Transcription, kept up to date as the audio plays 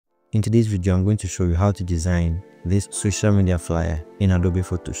In today's video, I'm going to show you how to design this social media flyer in Adobe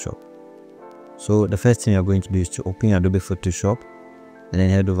Photoshop. So the first thing you're going to do is to open Adobe Photoshop and then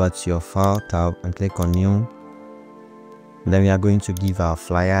head over to your File tab and click on New. And then we are going to give our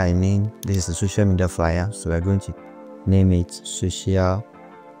flyer a name. This is a social media flyer, so we're going to name it Social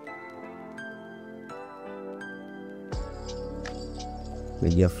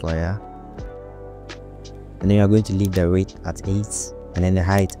Media Flyer. And then you are going to leave the weight at 8 and then the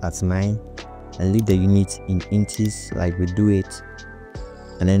height at 9 and leave the unit in inches like we do it,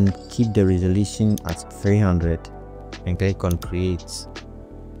 and then keep the resolution at 300 and click on Create.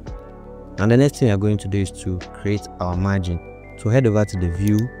 And the next thing we are going to do is to create our margin. So head over to the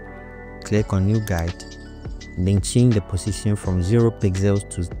View, click on New Guide, and then change the position from 0 pixels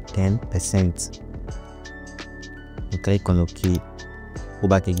to 10% and click on OK. Go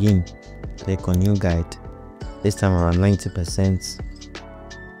back again, click on New Guide, this time around 90%,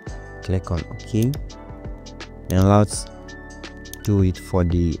 click on OK, and let's do it for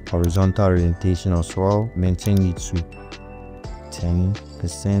the horizontal orientation as well. Maintain it to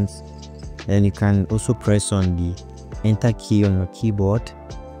 10%. Then you can also press on the Enter key on your keyboard.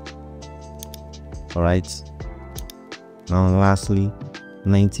 Alright, now lastly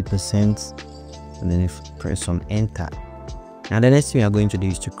 90%, and then if press on Enter. Now the next thing we are going to do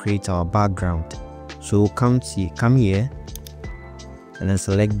is to create our background. So come here and then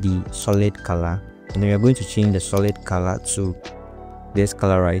select the solid color, and then we are going to change the solid color to this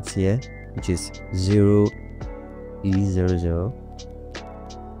color right here, which is 0E00.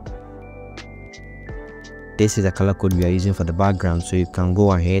 This is the color code we are using for the background, so you can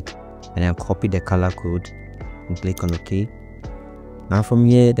go ahead and then copy the color code and click on OK. Now from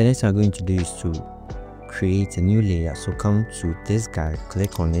here, the next thing I'm going to do is to create a new layer. So come to this guy,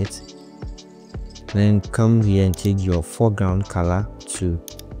 click on it, then come here and change your foreground color to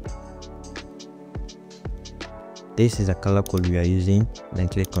this is the color code we are using, then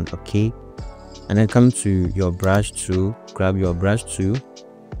click on OK, and then come to your brush tool, grab your brush tool,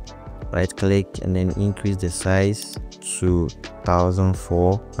 right click and then increase the size to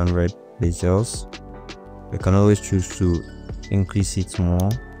 1400 pixels. You can always choose to increase it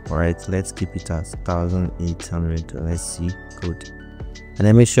more. Alright, let's keep it at 1800. Let's see. Good. And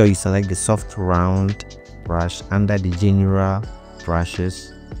then make sure you select the soft round brush under the general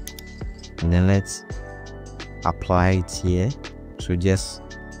brushes, and then let's apply it here. So just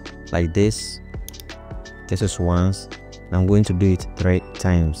like this. This is once. I'm going to do it 3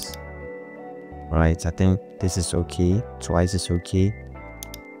 times. Right, I think this is okay. Twice is okay,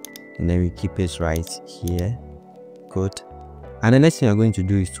 and then we keep it right here. Good. And the next thing we're going to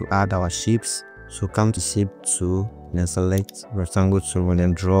do is to add our shapes. So come to Shape tool and then select rectangle tool and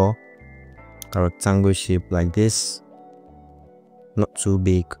then draw a rectangle shape like this. Not too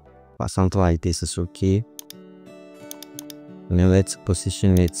big, but something like this is okay. And then let's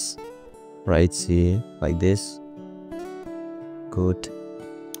position it right here like this. Good.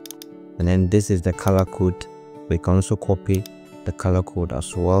 And then this is the color code. We can also copy the color code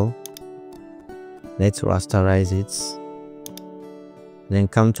as well. Let's rasterize it. Then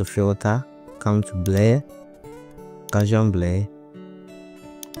come to Filter, come to Blur, Gaussian Blur,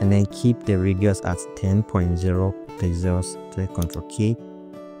 and then keep the radius at 10.0 pixels. Click Ctrl K.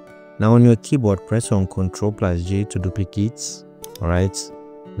 Now on your keyboard, press on Ctrl+J to duplicate. Alright,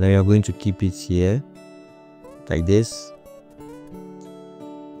 then you're going to keep it here like this.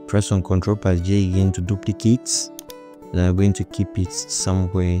 Press on Ctrl+J again to duplicate. Then I'm going to keep it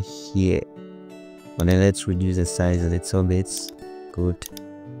somewhere here. And then let's reduce the size a little bit. Good.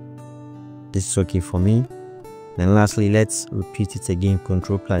 This is okay for me. Then lastly, let's repeat it again.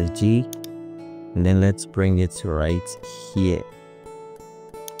 Ctrl+G, and then let's bring it right here.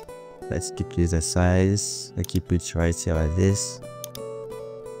 Let's decrease the size. I keep it right here like this.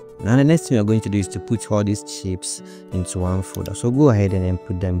 Now the next thing we're going to do is to put all these shapes into one folder. So go ahead and then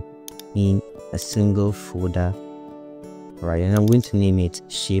put them in a single folder. Right, and I'm going to name it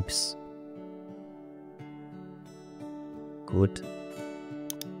Shapes. Good.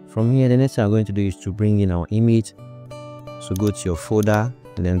 From here, the next thing I'm going to do is to bring in our image. So go to your folder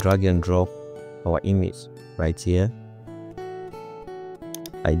and then drag and drop our image right here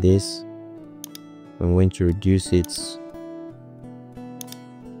like this. I'm going to reduce it.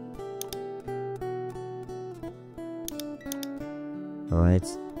 Alright,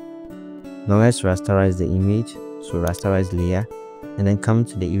 now let's rasterize the image. So rasterize layer, and then come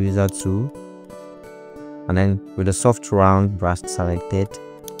to the eraser tool, and then with the soft round brush selected,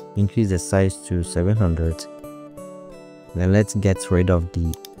 increase the size to 700. Then let's get rid of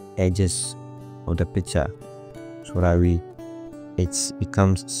the edges of the picture so that we it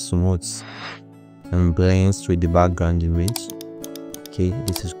becomes smooth and blends with the background image. Okay,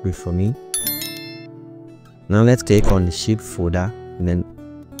 this is good for me. Now let's click on the shape folder and then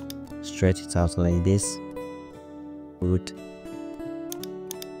stretch it out like this. Good.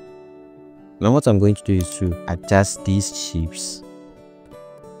 Now what I'm going to do is to adjust these shapes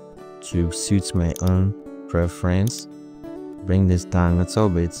to suit my own preference. Bring this down a little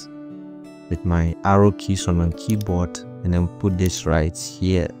bit with my arrow keys on my keyboard and then put this right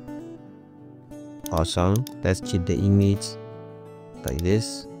here. Awesome. Let's keep the image like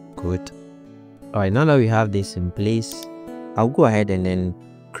this. Good. Alright, now that we have this in place, I'll go ahead and then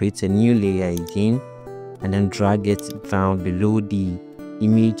create a new layer again and then drag it down below the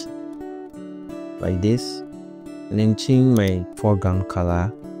image like this, and then change my foreground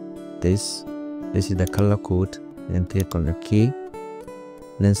color. This is the color code, and then click on OK, and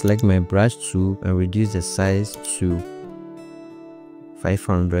then select my brush tool and reduce the size to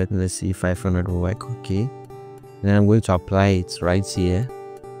 500. Let's see, 500 will work. Okay, and then I'm going to apply it right here.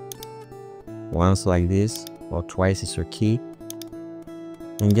 Once like this or twice is okay,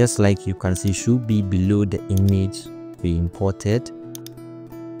 and just like you can see, it should be below the image we imported.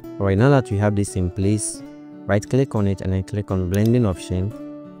 Alright, now that we have this in place, right click on it and then click on blending option.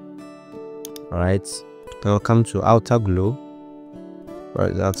 Alright, now come to outer glow.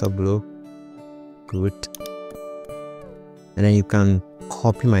 Right, outer glow. Good. And then you can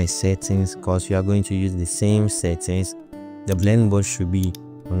copy my settings because you are going to use the same settings. The blend mode should be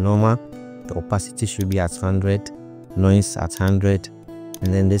normal, the opacity should be at 100, noise at 100,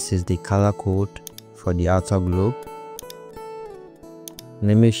 and then this is the color code for the outer glow. And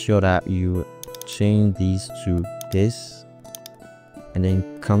then make sure that you change these to this, and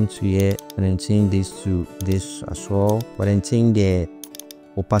then come to here and then change this to this as well, but then change the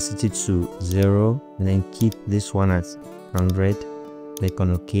opacity to 0 and then keep this one at 100. Click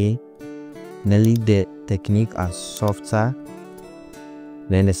on OK, and then leave the technique as softer.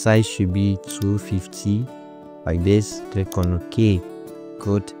 Then the size should be 250 like this. Click on OK.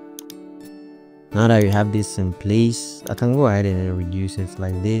 Good. Now that you have this in place, I can go ahead and reduce it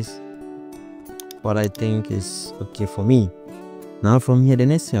like this, what I think is okay for me. Now from here, the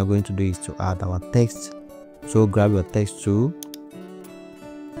next thing I'm going to do is to add our text. So grab your text tool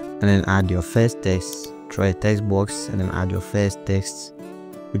and then add your first text. Draw a text box and then add your first text,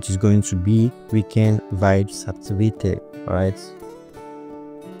 which is going to be weekend vibes activated. Alright,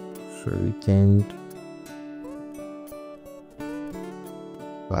 so weekend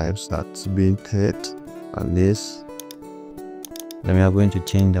vibes activated like this. Then we are going to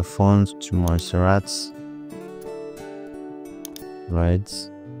change the font to Montserrat. Right,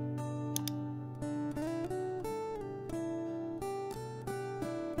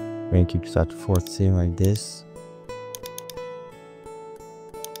 we're going to keep it at 14 like this.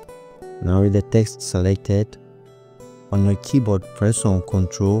 Now with the text selected, on your keyboard press on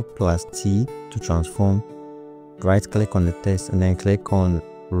Ctrl+T to transform. Right click on the text and then click on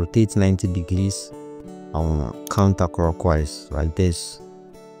rotate 90 degrees counterclockwise like this.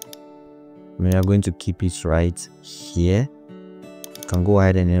 We are going to keep it right here. You can go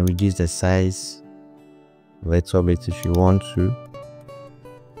ahead and then reduce the size a little bit if you want to.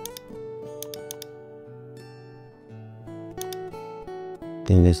 I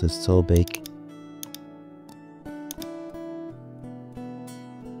think this is still big.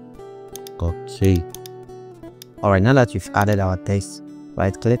 Okay. Alright, now that you've added our text,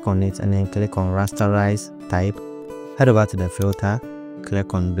 right click on it and then click on rasterize type. Head over to the filter,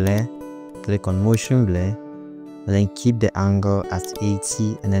 click on blur, click on motion blur, and then keep the angle at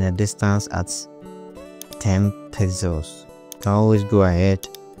 80 and then the distance at 10 pixels. You can always go ahead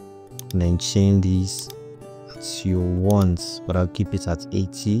and then change these as you want, but I'll keep it at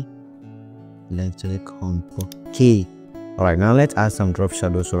 80 and then click on OK. Alright, now let's add some drop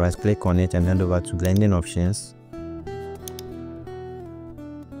shadows. So right click on it and head over to blending options.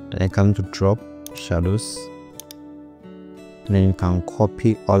 Then come to drop shadows, and then you can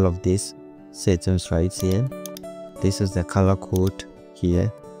copy all of these settings right here. This is the color code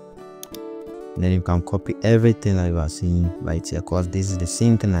here, and then you can copy everything that you are seeing right here because this is the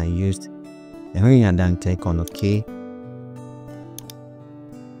same thing I used. And when you are done, click on OK,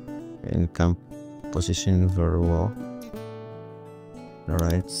 and you can position very well.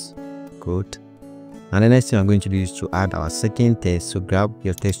 Alright, good. And the next thing I'm going to do is to add our second text. So grab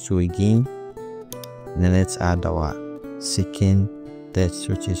your text tool again, and then let's add our second text,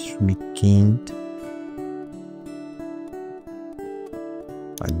 which is weekend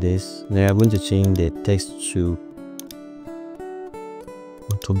like this. Then I'm going to change the text to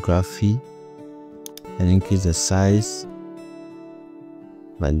photography and increase the size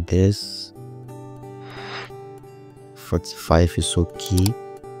like this. 45 is okay.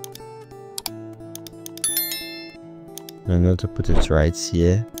 I'm going to put it right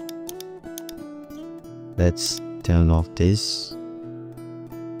here. Let's turn off this.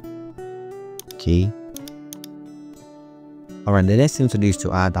 Okay. Alright, the next thing to do is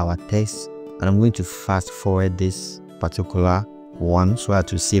to add our text, and I'm going to fast forward this particular one so as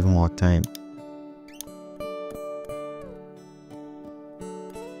to save more time.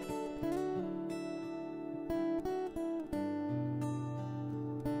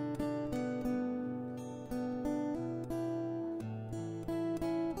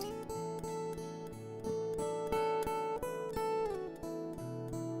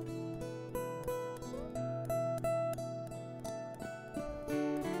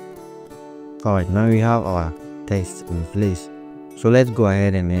 Alright, now we have our text in place. So let's go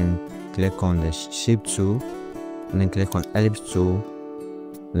ahead and then click on the shape tool, and then click on ellipse tool,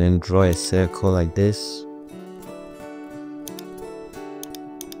 and then draw a circle like this.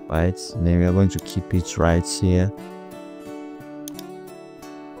 Right, and then we are going to keep it right here.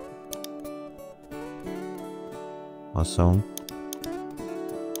 Awesome.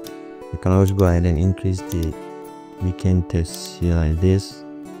 You can also go ahead and increase the weekend text here like this.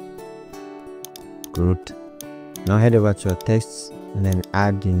 Good. Now head over to your text and then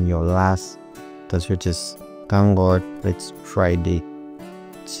add in your last text, which is thank God it's Friday,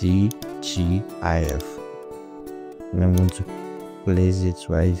 TGIF. And I'm going to place it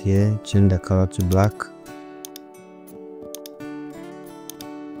right here. Change the color to black.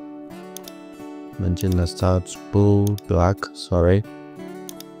 And change the style to bold black. Sorry.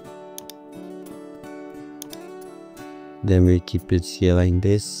 Then we keep it here like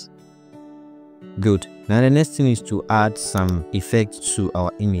this. Good. Now the next thing is to add some effects to our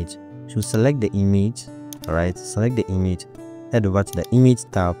image. So select the image. Alright, select the image, head over to the image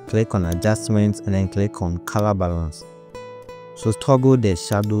tab, click on adjustments, and then click on color balance. So toggle the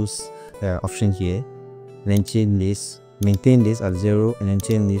shadows option here, and then change this, maintain this at 0, and then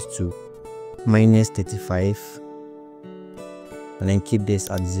change this to -35, and then keep this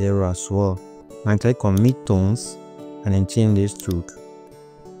at 0 as well. And click on midtones, and then change this to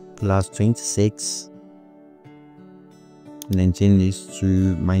 +26, and then change this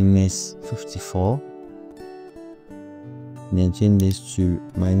to -54, and then change this to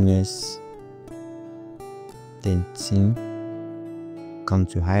 -13. Come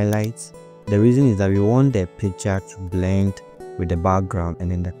to highlights. The reason is that we want the picture to blend with the background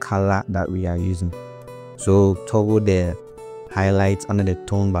and then the color that we are using. So toggle the highlights under the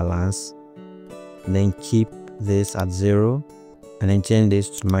tone balance, and then keep this at 0, and then change this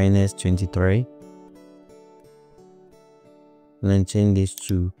to -23, and then change this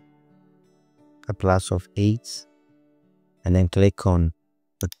to a +8, and then click on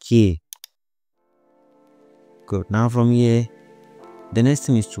OK. Good. Now from here, the next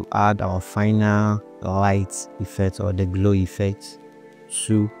thing is to add our final light effect or the glow effect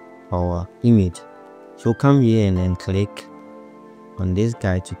to our image. So come here and then click on this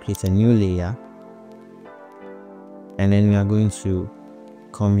guy to create a new layer, and then we are going to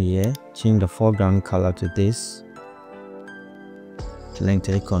come here, change the foreground color to this, then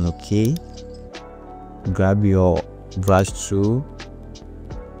click on OK. Grab your brush tool,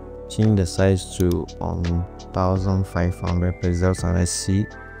 change the size to 1500 pixels, and let's see.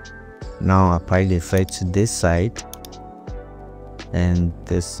 Now apply the effect to this side and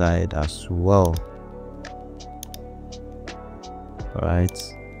this side as well.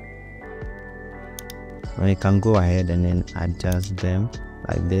 Alright, now you can go ahead and then adjust them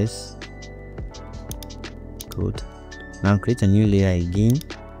like this. Good. Now create a new layer again,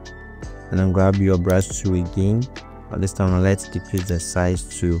 and then grab your brush tool again, but this time let's decrease the size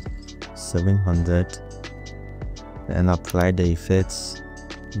to 700, and apply the effects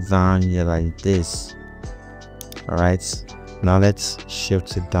down here like this. Alright, now let's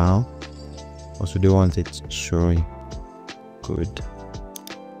shift it down. Also, do you want it showing? Good.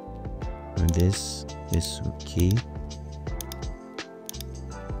 And this is okay.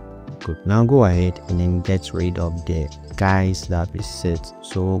 Good. Now go ahead and then get rid of the guys that we set.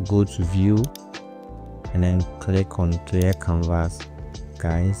 So go to view and then click on clear canvas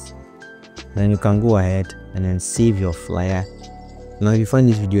guys. Then you can go ahead and then save your flyer. Now if you find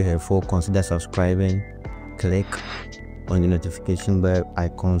this video helpful, consider subscribing, click on the notification bell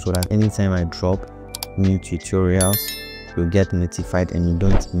icon so that anytime I drop new tutorials, you'll get notified and you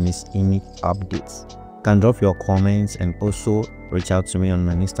don't miss any updates. You can drop your comments and also reach out to me on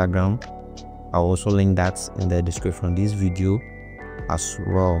my Instagram. I'll also link that in the description of this video as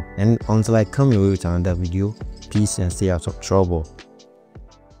well. And until I come your way with another video, peace and stay out of trouble.